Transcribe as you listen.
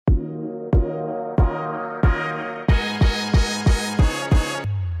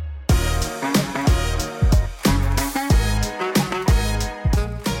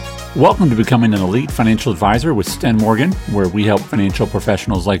Welcome to Becoming an Elite Financial Advisor with Sten Morgan, where we help financial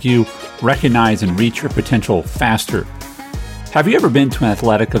professionals like you recognize and reach your potential faster. Have you ever been to an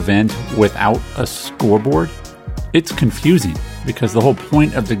athletic event without a scoreboard? It's confusing because the whole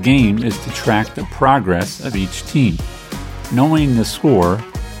point of the game is to track the progress of each team. Knowing the score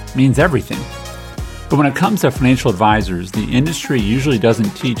means everything. But when it comes to financial advisors, the industry usually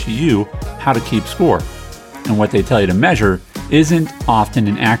doesn't teach you how to keep score. And what they tell you to measure isn't often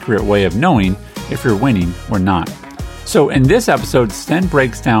an accurate way of knowing if you're winning or not. So in this episode, Sten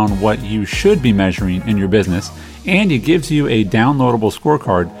breaks down what you should be measuring in your business, and he gives you a downloadable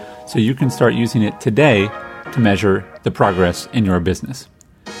scorecard so you can start using it today to measure the progress in your business.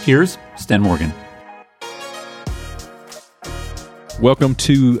 Here's Sten Morgan. Welcome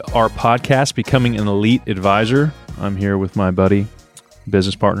to our podcast, Becoming an Elite Advisor. I'm here with my buddy,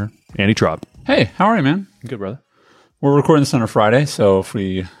 business partner, Andy Traub. Hey, how are you, man? Good, brother. We're recording this on a Friday, so if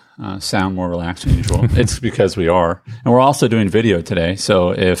we sound more relaxed than usual, it's because we are. And we're also doing video today,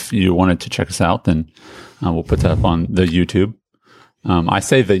 so if you wanted to check us out, then we'll put that up on the YouTube. I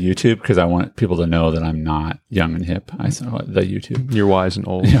say the YouTube because I want people to know that I'm not young and hip. I say the YouTube. You're wise and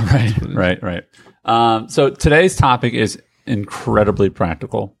old. Yeah, right. So today's topic is incredibly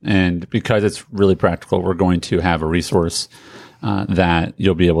practical, and because it's really practical, we're going to have a resource that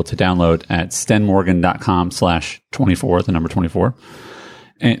you'll be able to download at stenmorgan.com/24, the number 24.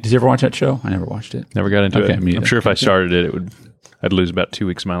 And did you ever watch that show? I never watched it. Never got into it. I'm sure if I started it, I'd lose about 2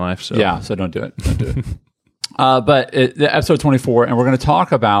 weeks of my life. So yeah, so don't do it. But episode 24, and we're going to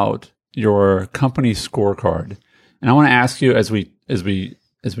talk about your company scorecard. And I want to ask you as we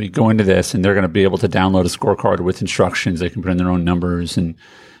go into this, and they're going to be able to download a scorecard with instructions. They can put in their own numbers and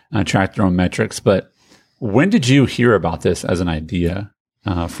track their own metrics. But when did you hear about this as an idea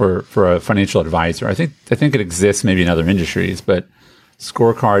for a financial advisor? I think it exists maybe in other industries, but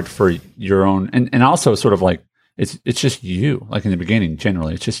scorecard for your own, and also sort of like it's just you. Like in the beginning,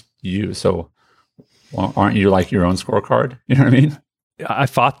 generally, it's just you. So aren't you like your own scorecard? You know what I mean? I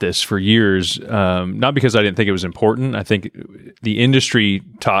fought this for years, not because I didn't think it was important. I think the industry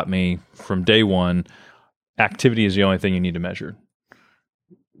taught me from day one, activity is the only thing you need to measure.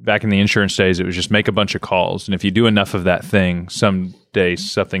 Back in the insurance days, it was just make a bunch of calls. And if you do enough of that thing, someday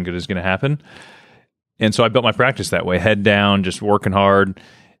something good is going to happen. And so I built my practice that way, head down, just working hard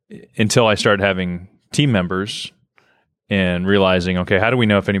until I started having team members and realizing, okay, how do we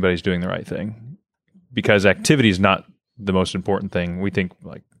know if anybody's doing the right thing? Because activity is not the most important thing. We think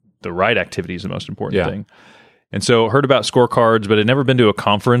like the right activity is the most important thing. And so heard about scorecards, but had never been to a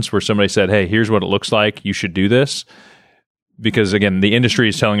conference where somebody said, hey, here's what it looks like. You should do this. Because again, the industry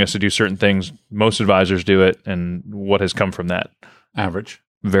is telling us to do certain things. Most advisors do it. And what has come from that? Average.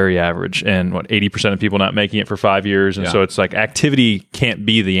 Very average. And 80% of people not making it for 5 years. And so it's like activity can't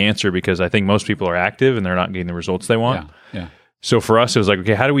be the answer because I think most people are active and they're not getting the results they want. Yeah. So for us, it was like,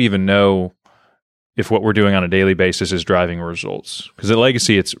 okay, how do we even know if what we're doing on a daily basis is driving results? Because at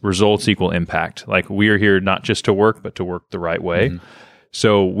Legacy, it's results equal impact. Like we are here not just to work, but to work the right way. Mm-hmm.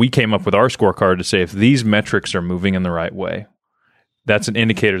 So we came up with our scorecard to say if these metrics are moving in the right way, that's an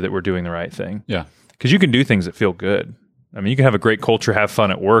indicator that we're doing the right thing. Yeah. Because you can do things that feel good. I mean, you can have a great culture, have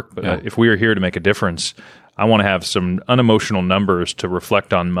fun at work, but if we are here to make a difference, I want to have some unemotional numbers to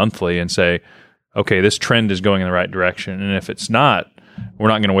reflect on monthly and say, okay, this trend is going in the right direction. And if it's not, we're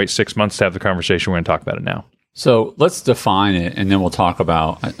not going to wait 6 months to have the conversation. We're going to talk about it now. So let's define it, and then we'll talk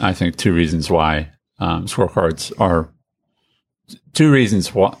about, I think, two reasons why scorecards are, two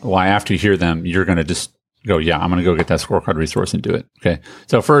reasons why after you hear them, you're going to just go, yeah, I'm going to go get that scorecard resource and do it. Okay.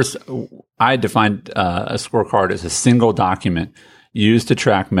 So first, I defined a scorecard as a single document used to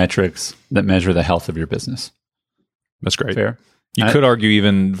track metrics that measure the health of your business. That's great. Fair? You could argue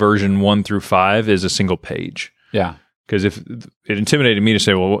even version 1 through 5 is a single page. Yeah. Because if it intimidated me to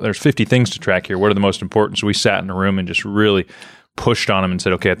say, well, there's 50 things to track here. What are the most important? So we sat in a room and just really pushed on them and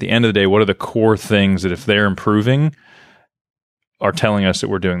said, okay, at the end of the day, what are the core things that if they're improving are telling us that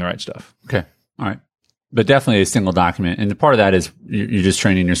we're doing the right stuff? Okay. All right. But definitely a single document. And part of that is you're just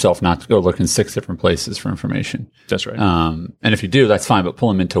training yourself not to go look in 6 different places for information. That's right. And if you do, that's fine, but pull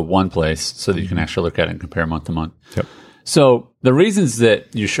them into one place so that you can actually look at it and compare month to month. Yep. So the reasons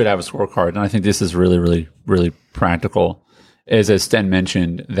that you should have a scorecard, and I think this is really, really, really practical, is as Sten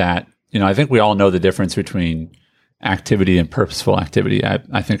mentioned that, I think we all know the difference between activity and purposeful activity.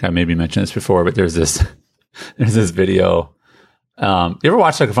 I think I maybe mentioned this before, but there's this video. You ever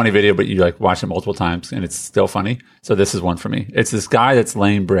watch like a funny video, but you like watch it multiple times and it's still funny? So this is one for me. It's this guy that's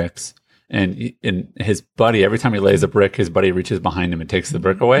laying bricks, and his buddy, every time he lays a brick, his buddy reaches behind him and takes the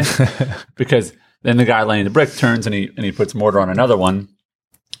brick away because then the guy laying the brick turns and he puts mortar on another one,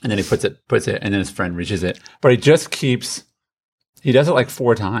 And then he puts it, and then his friend reaches it. But he does it like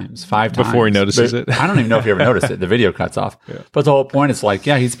 4 times, 5 times. Before he notices it. I don't even know if you ever noticed it. The video cuts off. Yeah. But the whole point is like,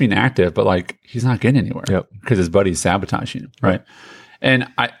 yeah, he's being active, but like he's not getting anywhere because his buddy's sabotaging him. Right. And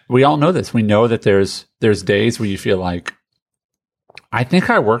we all know this. We know that there's days where you feel like, I think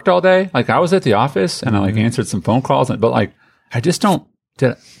I worked all day. Like I was at the office and I like answered some phone calls, but like I just don't,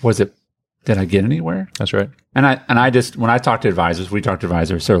 did I get anywhere? That's right. And I just, when I talk to advisors,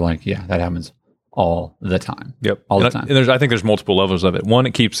 they're like, yeah, that happens all the time. Yep. All the time. And I think there's multiple levels of it. One,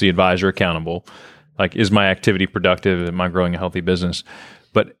 it keeps the advisor accountable. Like, is my activity productive? Am I growing a healthy business?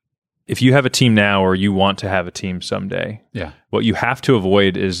 But if you have a team now or you want to have a team someday, what you have to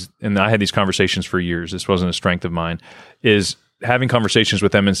avoid is, and I had these conversations for years, this wasn't a strength of mine, is having conversations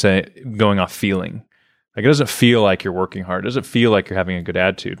with them and going off feeling. Like, it doesn't feel like you're working hard. It doesn't feel like you're having a good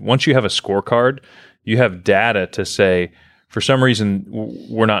attitude. Once you have a scorecard, you have data to say, for some reason,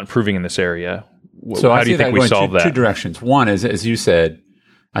 we're not improving in this area. So how do you think we solve that? 2 directions. One is, as you said,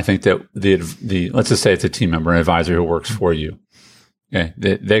 I think that the let's just say it's a team member, an advisor who works for you. Okay,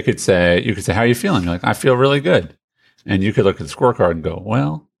 they could say, you could say, how are you feeling? You're like, I feel really good. And you could look at the scorecard and go,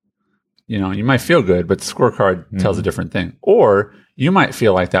 well, you might feel good, but the scorecard tells a different thing. Or you might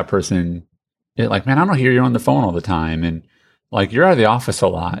feel like that person, like, man, I don't hear you on the phone all the time. And like, you're out of the office a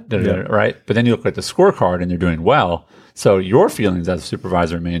lot, right? But then you look at the scorecard and they're doing well. So your feelings as a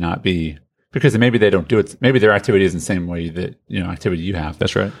supervisor may not be, because maybe they don't do it. Maybe their activity isn't the same way that, activity you have.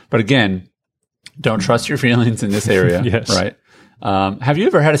 That's right. But again, don't trust your feelings in this area. Yes. Right. Have you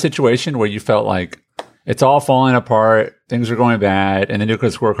ever had a situation where you felt like it's all falling apart, things are going bad, and then you look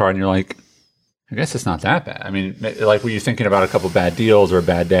at the scorecard and you're like, I guess it's not that bad. I mean, like, were you thinking about a couple bad deals or a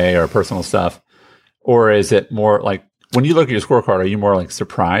bad day or personal stuff? Or is it more like, when you look at your scorecard, are you more like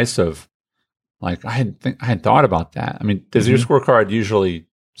surprised of like, I hadn't thought about that? I mean, does your scorecard usually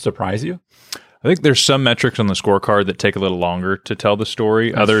surprise you? I think there's some metrics on the scorecard that take a little longer to tell the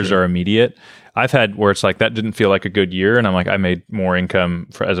story. Others are immediate. I've had where it's like, that didn't feel like a good year. And I'm like, I made more income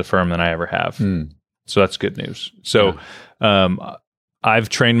as a firm than I ever have. So that's good news. So, I've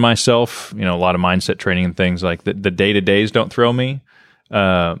trained myself, a lot of mindset training and things like the day-to-days don't throw me.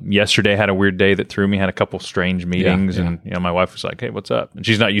 Yesterday I had a weird day that threw me, had a couple strange meetings and, my wife was like, hey, what's up? And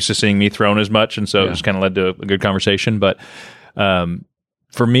she's not used to seeing me thrown as much. And so it just kind of led to a good conversation. But,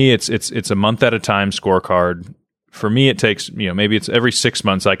 for me, it's a month at a time scorecard. For me, it takes, maybe it's every 6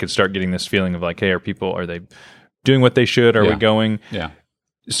 months I could start getting this feeling of like, hey, are they doing what they should? Are we going? Yeah.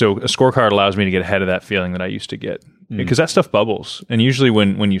 So a scorecard allows me to get ahead of that feeling that I used to get because that stuff bubbles. And usually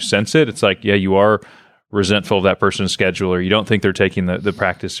when you sense it, it's like, you are resentful of that person's schedule or you don't think they're taking the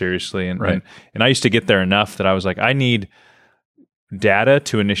practice seriously. And I used to get there enough that I was like, I need data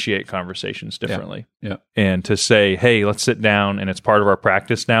to initiate conversations differently. And to say, hey, let's sit down and it's part of our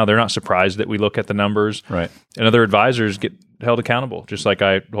practice now. They're not surprised that we look at the numbers. Right. And other advisors get held accountable, just like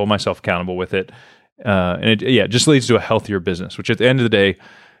I hold myself accountable with it. And it just leads to a healthier business, which at the end of the day,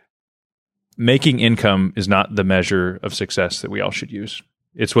 making income is not the measure of success that we all should use.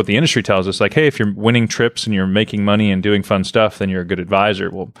 It's what the industry tells us. Like, hey, if you're winning trips and you're making money and doing fun stuff, then you're a good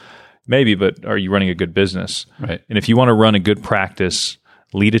advisor. Well, maybe, but are you running a good business? Right. And if you want to run a good practice,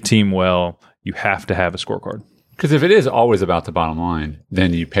 lead a team well, you have to have a scorecard. Because if it is always about the bottom line,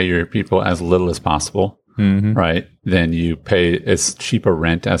 then you pay your people as little as possible, right? Then you pay as cheap a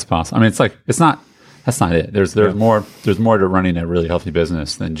rent as possible. I mean, that's not it. There's more to running a really healthy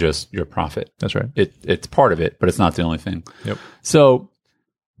business than just your profit. That's right. It's part of it, but it's not the only thing. Yep. So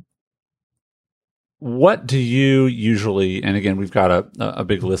what do you usually, and again, we've got a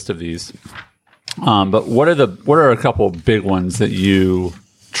big list of these, but what are a couple of big ones that you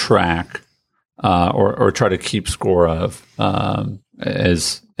track or try to keep score of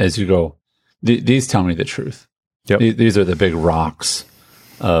as you go? These tell me the truth. Yep. These are the big rocks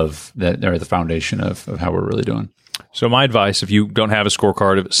of that are the foundation of how we're really doing. So my advice, if you don't have a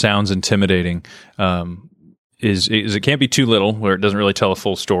scorecard, if it sounds intimidating, is it can't be too little where it doesn't really tell a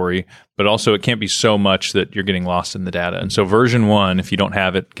full story, but also it can't be so much that you're getting lost in the data. And so version 1, if you don't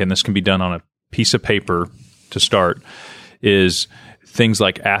have it, again, this can be done on a piece of paper to start, is things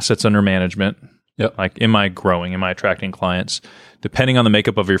like assets under management. Yep. Like, am I growing? Am I attracting clients? Depending on the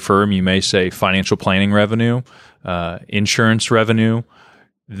makeup of your firm, you may say financial planning revenue, insurance revenue.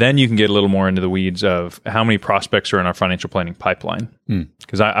 Then you can get a little more into the weeds of how many prospects are in our financial planning pipeline.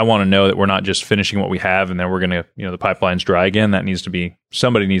 Because I want to know that we're not just finishing what we have and then we're going to, the pipeline's dry again.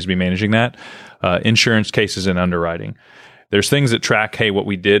 Somebody needs to be managing that. Insurance cases and underwriting. There's things that track, hey, what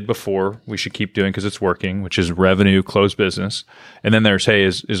we did before we should keep doing because it's working, which is revenue, closed business. And then there's, hey,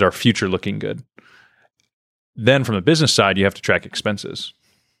 is our future looking good? Then from the business side, you have to track expenses.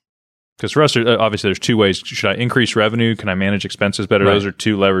 Because for us, obviously, there's two ways. Should I increase revenue? Can I manage expenses better? Right. Those are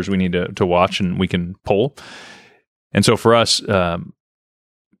two levers we need to watch and we can pull. And so for us,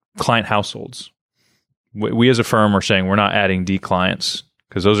 client households, we as a firm are saying we're not adding D clients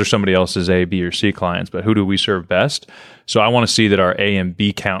because those are somebody else's A, B, or C clients, but who do we serve best? So I want to see that our A and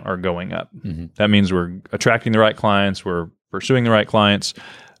B count are going up. Mm-hmm. That means we're attracting the right clients, we're pursuing the right clients.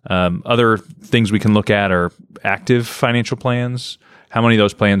 Other things we can look at are active financial plans. How many of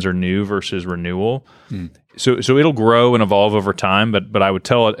those plans are new versus renewal? So it'll grow and evolve over time, but I would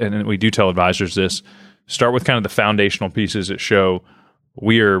tell it, and we do tell advisors this, start with kind of the foundational pieces that show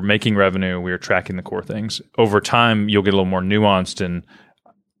we are making revenue, we are tracking the core things. Over time, you'll get a little more nuanced and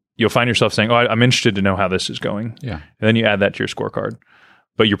you'll find yourself saying, I'm interested to know how this is going. Yeah. And then you add that to your scorecard.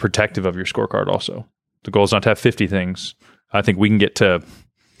 But you're protective of your scorecard also. The goal is not to have 50 things. I think we can get to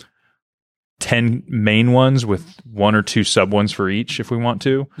 10 main ones with one or two sub ones for each if we want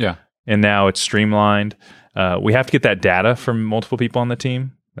to. Yeah. And now it's streamlined. We have to get that data from multiple people on the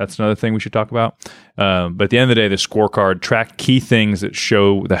team. That's another thing we should talk about. But at the end of the day, the scorecard track key things that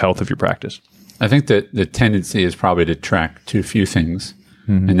show the health of your practice. I think that the tendency is probably to track too few things,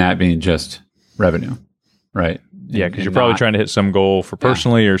 and that being just revenue, right? Yeah, because you're probably trying to hit some goal for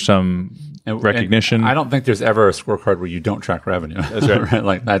personally or some recognition. And I don't think there's ever a scorecard where you don't track revenue. That's right. Right?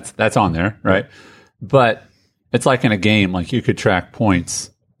 Like that's on there, right? But it's like in a game, like you could track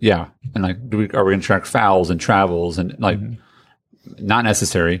points, and like are we going to track fouls and travels and like not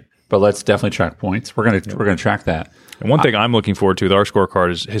necessary, but let's definitely track points. We're gonna track that. And one thing I'm looking forward to with our scorecard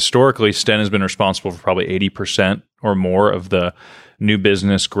is historically Sten has been responsible for probably 80% or more of the new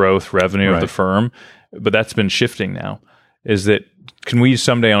business growth revenue of the firm, but that's been shifting now. Is that can we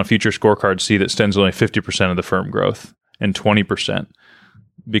someday on a future scorecard see that Sten's only 50% of the firm growth and 20%?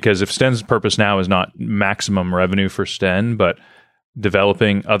 Because if Sten's purpose now is not maximum revenue for Sten, but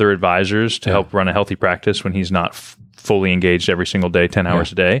developing other advisors to help run a healthy practice when he's not fully engaged every single day, 10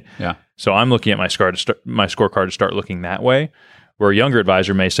 hours a day. Yeah. So I'm looking at my scorecard to start looking that way, where a younger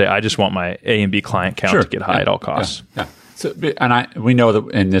advisor may say, I just want my A and B client count to get high at all costs. Yeah. So, we know that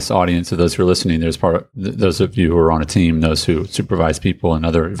in this audience of those who are listening, there's those of you who are on a team, those who supervise people and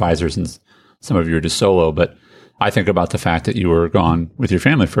other advisors, and some of you are just solo. But I think about the fact that you were gone with your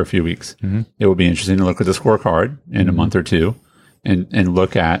family for a few weeks. Mm-hmm. It would be interesting to look at the scorecard in a month or two and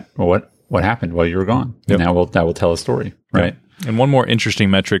look at what happened while you were gone. Yep. And that will tell a story, right? Yep. And one more interesting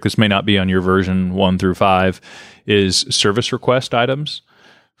metric, this may not be on your version 1 through 5, is service request items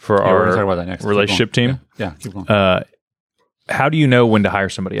for our we're talk about that next. Relationship team. Yeah, keep going. How do you know when to hire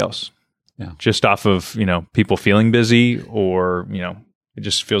somebody else? Yeah. Just off of, people feeling busy or, it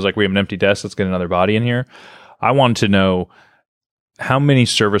just feels like we have an empty desk. Let's get another body in here. I wanted to know how many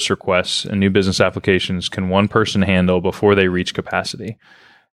service requests and new business applications can one person handle before they reach capacity?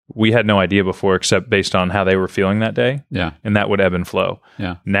 We had no idea before, except based on how they were feeling that day. Yeah. And that would ebb and flow.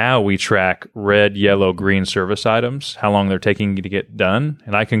 Yeah. Now we track red, yellow, green service items, how long they're taking to get done.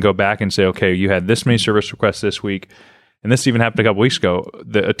 And I can go back and say, okay, you had this many service requests this week. And this even happened a couple weeks ago.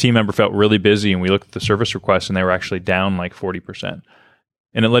 A team member felt really busy and we looked at the service requests and they were actually down like 40%.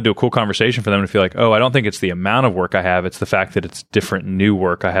 And it led to a cool conversation for them to feel like, I don't think it's the amount of work I have. It's the fact that it's different new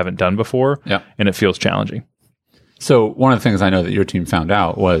work I haven't done before. Yeah. And it feels challenging. So one of the things I know that your team found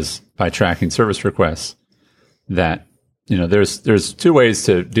out was by tracking service requests that, there's two ways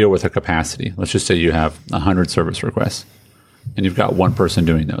to deal with a capacity. Let's just say you have 100 service requests and you've got one person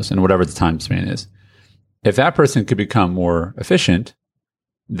doing those and whatever the time span is. If that person could become more efficient,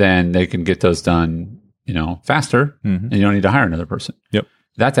 then they can get those done, faster and you don't need to hire another person. Yep.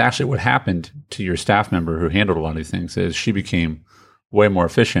 That's actually what happened to your staff member who handled a lot of these things is she became way more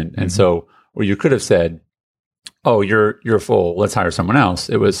efficient. And so where you could have said, you're full, let's hire someone else.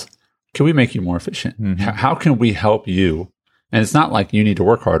 It was, can we make you more efficient? Mm-hmm. How can we help you? And it's not like you need to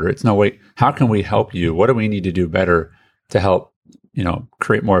work harder. It's no, wait, how can we help you? What do we need to do better to help,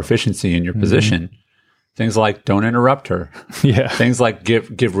 create more efficiency in your position? Things like don't interrupt her. Yeah. Things like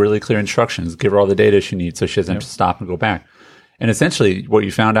give really clear instructions, give her all the data she needs so she doesn't have to stop and go back. And essentially what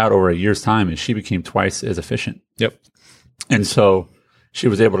you found out over a year's time is she became twice as efficient. Yep. And so she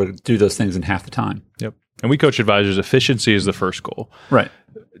was able to do those things in half the time. Yep. And we coach advisors, efficiency is the first goal. Right.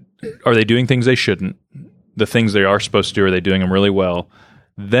 Are they doing things they shouldn't? The things they are supposed to do, are they doing them really well?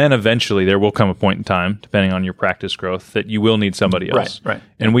 Then eventually there will come a point in time, depending on your practice growth, that you will need somebody else. Right.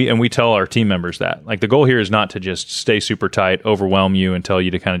 And we tell our team members that. Like the goal here is not to just stay super tight, overwhelm you, and tell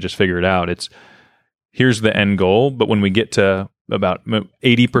you to kind of just figure it out. It's here's the end goal, but when we get to about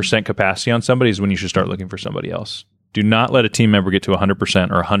 80% capacity on somebody is when you should start looking for somebody else. Do not let a team member get to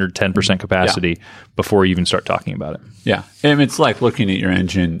 100% or 110% capacity before you even start talking about it. Yeah. And it's like looking at your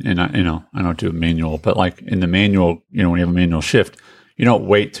engine, and I don't do a manual, but like in the manual, when you have a manual shift, you don't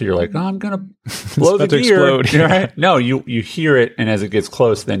wait till you're like, I'm going to blow the gear. Right? No, you hear it, and as it gets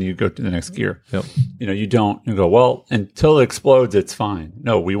close, then you go to the next gear. Yep. You go, well, until it explodes, it's fine.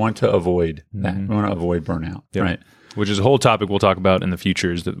 No, we want to avoid that. We want to avoid burnout, right? Which is a whole topic we'll talk about in the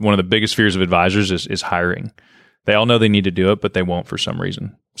future. Is that one of the biggest fears of advisors is hiring. They all know they need to do it, but they won't for some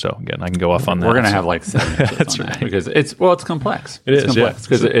reason. So again, I can go off on that. We're going to have like 7 episodes on that because it's complex. It's complex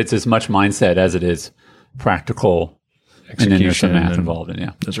because it's as much mindset as it is practical execution, and then there's some math involved in.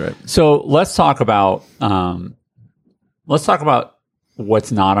 Yeah, that's right. So let's talk about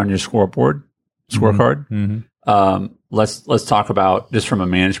what's not on your scorecard. Let's talk about, just from a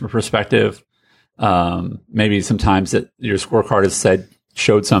management perspective, maybe sometimes that your scorecard has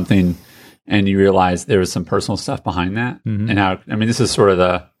showed something, and you realize there was some personal stuff behind that, and how. I mean, this is sort of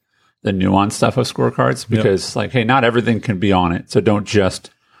the nuanced stuff of scorecards, because hey, not everything can be on it, so don't just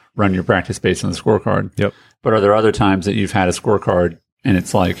run your practice based on the scorecard. Yep. But are there other times that you've had a scorecard and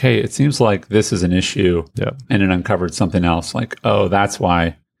it's like, hey, it seems like this is an issue, and it uncovered something else? Like, oh, that's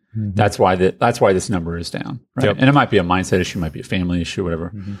why this number is down, right? Yep. And it might be a mindset issue, might be a family issue,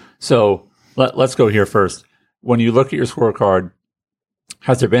 whatever. So let's go here first. When you look at your scorecard,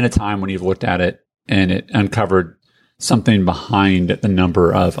 has there been a time when you've looked at it and it uncovered something behind the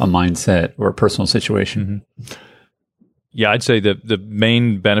number of a mindset or a personal situation? Yeah, I'd say the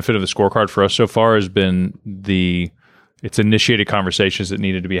main benefit of the scorecard for us so far has been it's initiated conversations that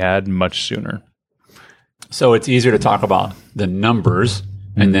needed to be had much sooner. So it's easier to talk about the numbers,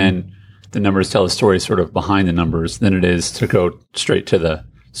 and then the numbers tell a story sort of behind the numbers, than it is to go straight to the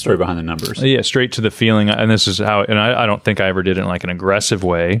story behind the numbers. Yeah, straight to the feeling. And this is how, and I don't think I ever did it in like an aggressive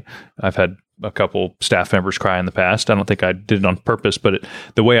way. I've had a couple staff members cry in the past. I don't think I did it on purpose, but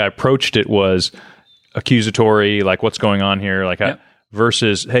the way I approached it was accusatory, like, what's going on here? Like,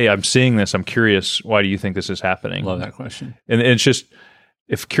 versus, hey, I'm seeing this. I'm curious. Why do you think this is happening? Love that question. And it's just,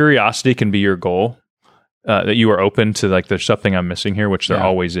 if curiosity can be your goal, that you are open to, like, there's something I'm missing here, which there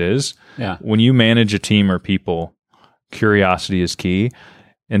always is. Yeah. When you manage a team or people, curiosity is key.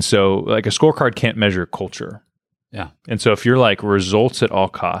 And so, like, a scorecard can't measure culture. Yeah. And so if you're like results at all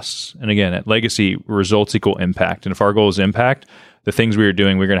costs, and again, at Legacy, results equal impact. And if our goal is impact, the things we are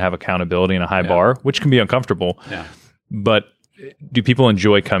doing, we're going to have accountability and a high bar, which can be uncomfortable. Yeah. But do people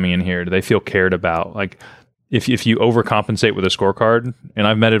enjoy coming in here? Do they feel cared about? Like, if you overcompensate with a scorecard, and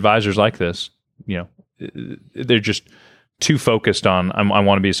I've met advisors like this, they're just too focused on, I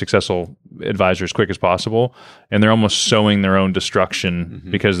want to be a successful advisor as quick as possible, and they're almost sowing their own destruction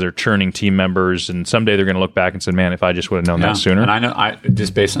because they're churning team members, and someday they're going to look back and say, man, if I just would have known that sooner. And I know,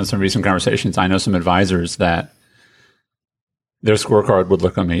 just based on some recent conversations, I know some advisors that their scorecard would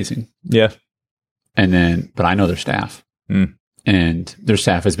look amazing. Yeah. But I know their staff, and their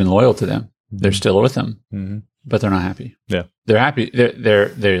staff has been loyal to them. They're still with them, but they're not happy. Yeah. They're happy.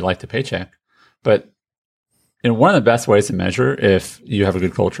 They like the paycheck, but one of the best ways to measure if you have a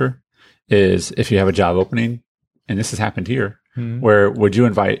good culture is if you have a job opening, and this has happened here, where would you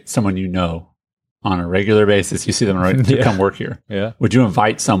invite someone on a regular basis? You see them to come work here. Yeah. Would you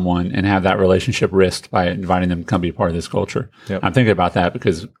invite someone and have that relationship risked by inviting them to come be a part of this culture? Yep. I'm thinking about that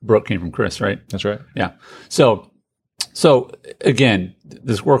because Brooke came from Chris, right? That's right. Yeah. So again,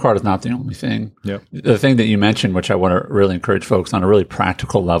 the scorecard is not the only thing. Yep. The thing that you mentioned, which I want to really encourage folks on a really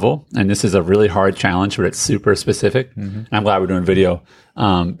practical level, and this is a really hard challenge, but it's super specific. And I'm glad we're doing video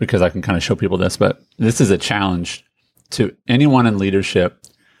because I can kind of show people this, but this is a challenge to anyone in leadership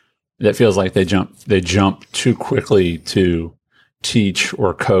that feels like they jump too quickly to teach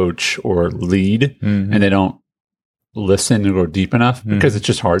or coach or lead, and they don't listen or go deep enough because it's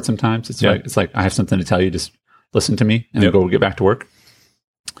just hard sometimes. It's like I have something to tell you, just listen to me, and then go get back to work.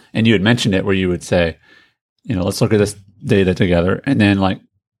 And you had mentioned it where you would say, let's look at this data together, and then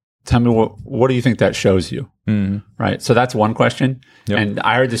tell me what do you think that shows you, right? So that's one question. Yep. And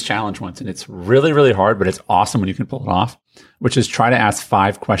I heard this challenge once, and it's really, really hard, but it's awesome when you can pull it off, which is try to ask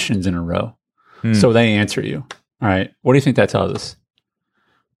 5 questions in a row. So they answer you. All right. What do you think that tells us?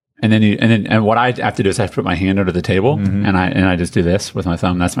 And then what I have to do is I have to put my hand under the table, and I just do this with my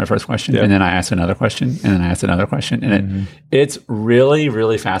thumb. That's my first question. Yep. And then I ask another question, and then I ask another question. And it's really,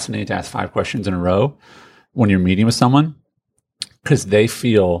 really fascinating to ask 5 questions in a row when you're meeting with someone, because they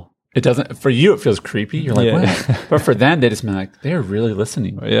feel, it doesn't, for you, it feels creepy. You're like, what? But for them, they just mean like, they're really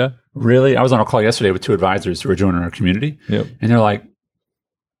listening. Yeah. Really. I was on a call yesterday with 2 advisors who are joining our community. Yep. And they're like,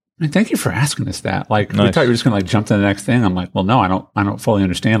 Thank you for asking us that. Like, Nice. we thought you were just going to like jump to the next thing. I'm like, well, no, I don't fully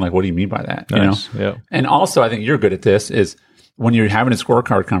understand. Like, what do you mean by that? Nice. You know? Yeah. And also, I think you're good at this is when you're having a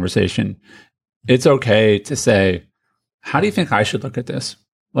scorecard conversation, it's okay to say, how do you think I should look at this?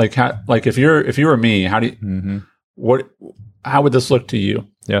 Like, if you were me, how would this look to you?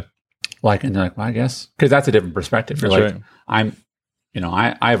 Yeah. Like, and they're like, well, I guess, because that's a different perspective. You're That's like, right.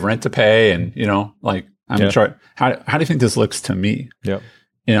 I have rent to pay, and like I'm in charge. How do you think this looks to me? Yeah.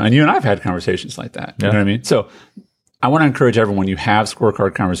 And you and I've had conversations like that. You know what I mean? So I want to encourage everyone, when you have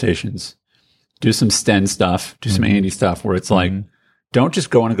scorecard conversations, do some Sten stuff, do some Andy stuff, where it's like, don't just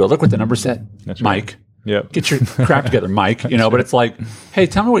go in and go, look what the number said, That's Mike. Right. Yeah. Get your crap together, Mike. But it's like, hey,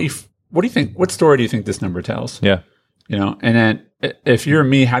 tell me what do you think? What story do you think this number tells? Yeah. And then if you're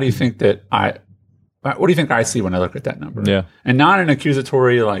me, how do you think that what do you think I see when I look at that number? Yeah. And not an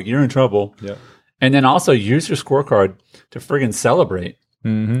accusatory, like, you're in trouble. Yeah. And then also use your scorecard to friggin' celebrate.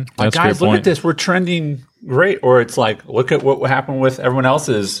 Mm-hmm. Like, guys, look at this. We're trending great. Or it's like, look at what happened with everyone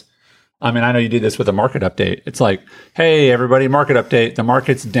else's. I mean, I know you did this with a market update. It's like, hey, everybody, market update. The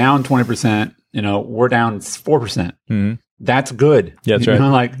market's down 20%. We're down 4%. Mm-hmm. That's good. Yeah, that's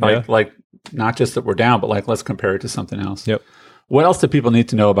right. Like, not just that we're down, but like, let's compare it to something else. Yep. What else do people need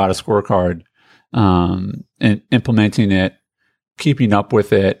to know about a scorecard? And implementing it, keeping up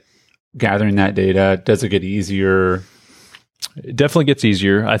with it, gathering that data? Does it get easier? It definitely gets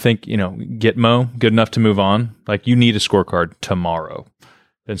easier. I think, Gitmo, good enough to move on. Like, you need a scorecard tomorrow.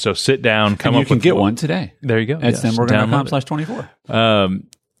 And so sit down, come up with... You can get one today. There you go. At StemMorgan.com/24.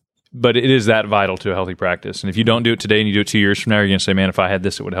 But it is that vital to a healthy practice. And if you don't do it today and you do it 2 years from now, you're going to say, man, if I had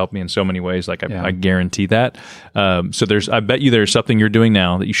this, it would help me in so many ways. Like, I guarantee that. So I bet you there's something you're doing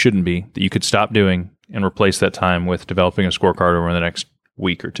now that you shouldn't be, that you could stop doing and replace that time with developing a scorecard over the next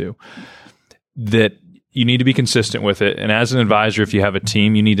week or two. That you need to be consistent with it. And as an advisor, if you have a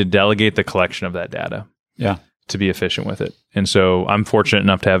team, you need to delegate the collection of that data. Yeah. To be efficient with it. And so I'm fortunate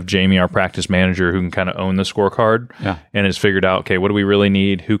enough to have Jamie, our practice manager, who can kind of own the scorecard and has figured out, okay, what do we really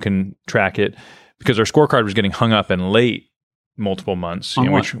need? Who can track it? Because our scorecard was getting hung up and late multiple months.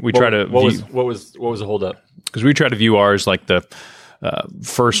 We try to... What was the holdup? Because we try to view ours like the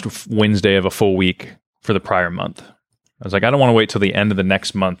first Wednesday of a full week for the prior month. I was like, I don't want to wait till the end of the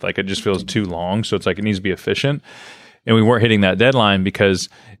next month. Like, it just feels too long. So it's like, it needs to be efficient. And we weren't hitting that deadline because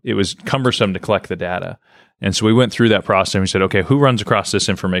it was cumbersome to collect the data. And so we went through that process and we said, okay, who runs across this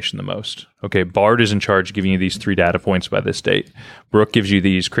information the most? Okay, Bard is in charge of giving you these 3 data points by this date. Brooke gives you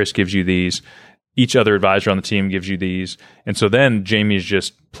these. Chris gives you these. Each other advisor on the team gives you these. And so then Jamie is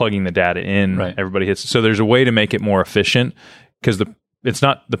just plugging the data in. Right. Everybody hits. So there's a way to make it more efficient, because the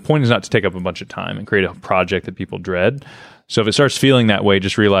point is not to take up a bunch of time and create a project that people dread. So if it starts feeling that way,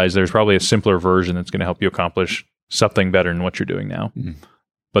 just realize there's probably a simpler version that's going to help you accomplish something better than what you're doing now. Mm-hmm.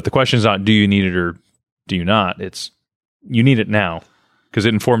 But the question is not, do you need it or do you not? It's, you need it now, because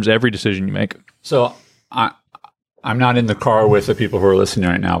it informs every decision you make. So I'm not in the car with the people who are listening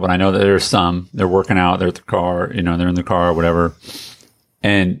right now, but I know that there's some, they're working out, they're at the car, they're in the car or whatever,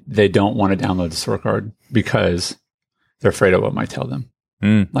 and they don't want to download the scorecard because they're afraid of what might tell them.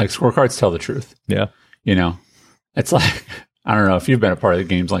 Like, scorecards tell the truth. Yeah. It's like, I don't know if you've been a part of the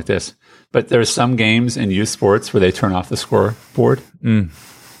games like this, but there's some games in youth sports where they turn off the scoreboard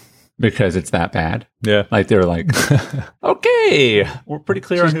because it's that bad. Yeah. Like, they're like, okay, we're pretty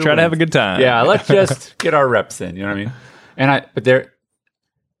clear just on who try to wins. have a good time. Yeah, let's just get our reps in. You know what I mean?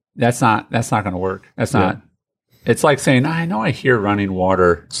 That's not going to work. That's not. It's like saying, I know I hear running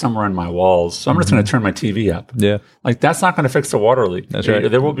water somewhere on my walls, so I'm just going to turn my TV up. Yeah. Like, that's not going to fix the water leak. That's right.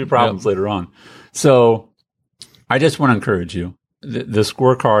 There will be problems later on. So I just want to encourage you. The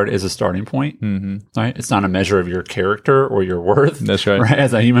scorecard is a starting point, right? It's not a measure of your character or your worth. That's right.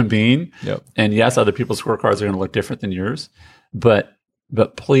 As a human being. Yep. And yes, other people's scorecards are going to look different than yours, but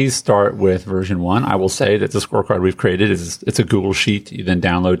please start with version 1. I will say that the scorecard we've created it's a Google sheet you then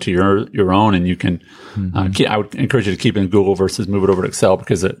download to your own, and you can. I would encourage you to keep it in Google versus move it over to Excel,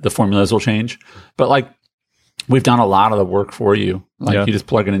 because the formulas will change. But like, we've done a lot of the work for you. Like, you just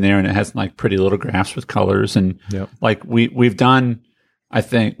plug it in there, and it has like pretty little graphs with colors, and like we've done. I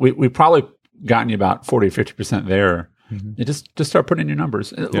think we've probably gotten you about 40 or 50% there. You just start putting in your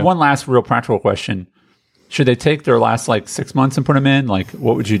numbers. One last real practical question. Should they take their last like 6 months and put them in? Like,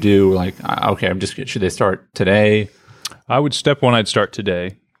 what would you do? Like, okay, should they start today? I would I'd start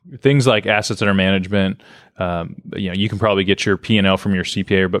today. Things like assets under management. You can probably get your P&L from your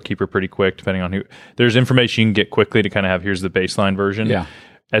CPA or bookkeeper pretty quick, depending on who. There's information you can get quickly to kind of have, here's the baseline version. Yeah.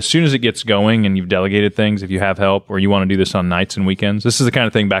 As soon as it gets going and you've delegated things, if you have help or you want to do this on nights and weekends, this is the kind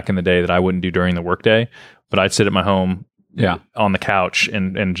of thing back in the day that I wouldn't do during the workday, but I'd sit at my home on the couch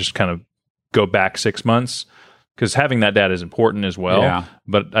and just kind of go back 6 months. Because having that data is important as well. Yeah.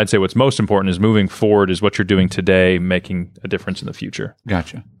 But I'd say what's most important is moving forward is what you're doing today, making a difference in the future.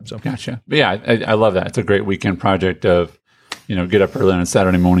 Gotcha. But yeah, I love that. It's a great weekend project of, get up early on a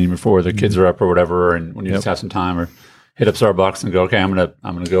Saturday morning before the kids are up or whatever, and when you just have some time, or hit up Starbucks and go, okay, I'm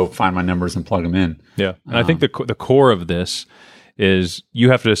gonna go find my numbers and plug them in. Yeah, and I think the core of this is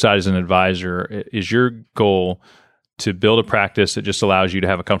you have to decide as an advisor, is your goal to build a practice that just allows you to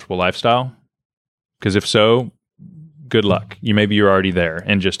have a comfortable lifestyle? Because if so, good luck. Maybe you're already there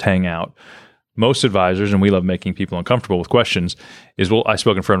and just hang out. Most advisors, and we love making people uncomfortable with questions, I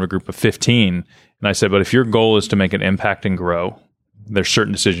spoke in front of a group of 15, and I said, but if your goal is to make an impact and grow, there's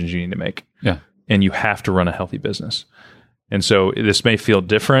certain decisions you need to make. Yeah. And you have to run a healthy business. And so this may feel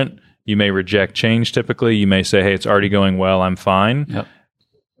different. You may reject change typically. You may say, hey, it's already going well, I'm fine. Yep.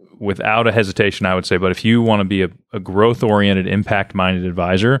 Without a hesitation, I would say, but if you want to be a growth-oriented, impact-minded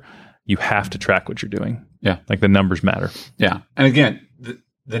advisor, you have to track what you're doing. Yeah. Like the numbers matter. Yeah. And again,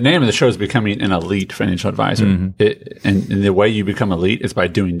 the name of the show is becoming an elite financial advisor. Mm-hmm. And the way you become elite is by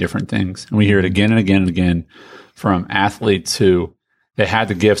doing different things. And we hear it again and again and again from athletes who they had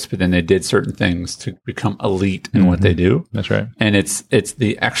the gifts, but then they did certain things to become elite in what they do. That's right. And it's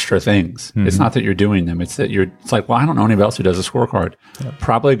the extra things. It's not that you're doing them. It's that it's like, well, I don't know anybody else who does a scorecard. Yeah.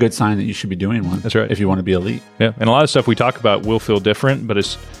 Probably a good sign that you should be doing one. That's right. If you want to be elite. Yeah. And a lot of stuff we talk about will feel different,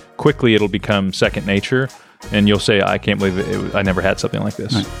 but quickly it'll become second nature. And you'll say, I can't believe I never had something like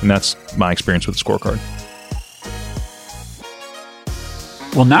this. Right. And that's my experience with the scorecard.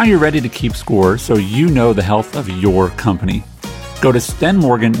 Well, now you're ready to keep score so you know the health of your company. Go to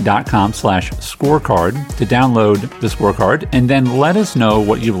stenmorgan.com/scorecard to download the scorecard, and then let us know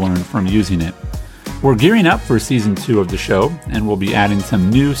what you've learned from using it. We're gearing up for season 2 of the show, and we'll be adding some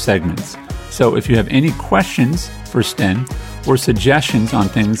new segments. So if you have any questions for Sten or suggestions on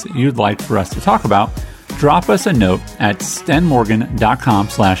things that you'd like for us to talk about, drop us a note at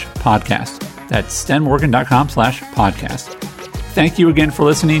stenmorgan.com/podcast. That's stenmorgan.com/podcast. Thank you again for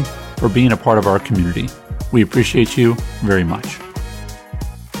listening, for being a part of our community. We appreciate you very much.